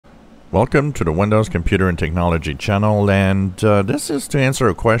Welcome to the Windows Computer and Technology channel, and this is to answer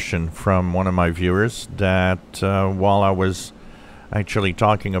a question from one of my viewers that while I was actually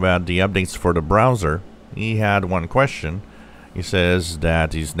talking about the updates for the browser, he had one question. He says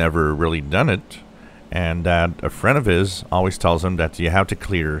that he's never really done it, and that a friend of his always tells him that you have to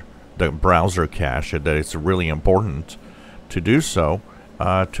clear the browser cache, that it's really important to do so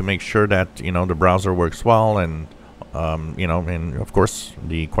to make sure that the browser works well. And and of course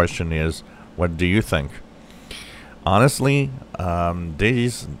the question is, what do you think? Honestly,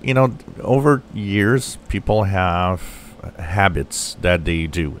 over years, people have habits that they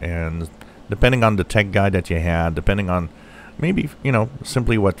do, and depending on the tech guide that you had, depending on maybe,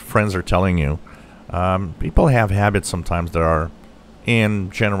 simply what friends are telling you, people have habits sometimes that are, in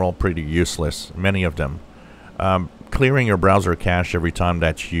general, pretty useless, many of them. Clearing your browser cache every time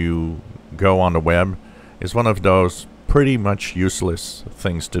that you go on the web is one of those pretty much useless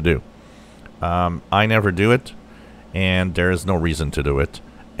things to do. I never do it, and there is no reason to do it,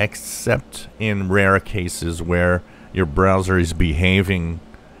 except in rare cases where your browser is behaving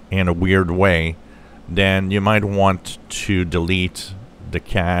in a weird way. Then you might want to delete the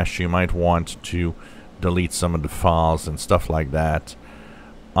cache, you might want to delete some of the files and stuff like that.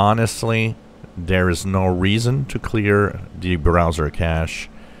 Honestly, there is no reason to clear the browser cache.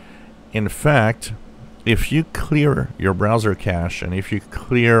 In fact, if you clear your browser cache and if you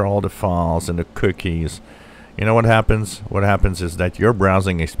clear all the files and the cookies, you know what happens? What happens is that your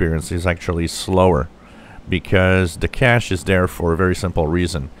browsing experience is actually slower, because the cache is there for a very simple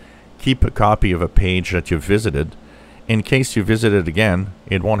reason. Keep a copy of a page that you visited. In case you visit it again,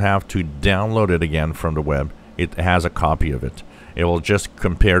 it won't have to download it again from the web. It has a copy of it. It will just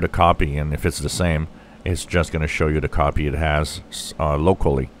compare the copy, and if it's the same, it's just going to show you the copy it has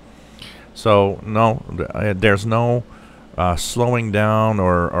locally. So no, there's no slowing down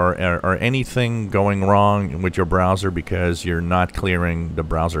or anything going wrong with your browser because you're not clearing the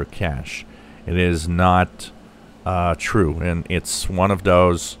browser cache. It is not true, and it's one of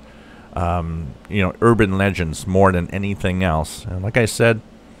those urban legends more than anything else. And like I said,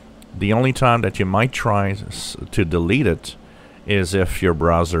 the only time that you might try to delete it is if your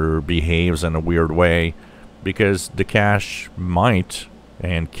browser behaves in a weird way, because the cache might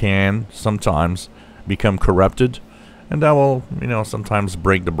and can sometimes become corrupted, and that will sometimes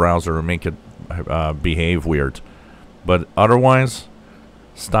break the browser or make it behave weird. But otherwise,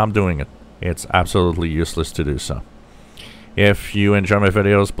 stop doing it. It's absolutely useless to do so. If you enjoy my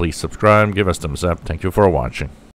videos, please subscribe, give us thumbs up. Thank you for watching.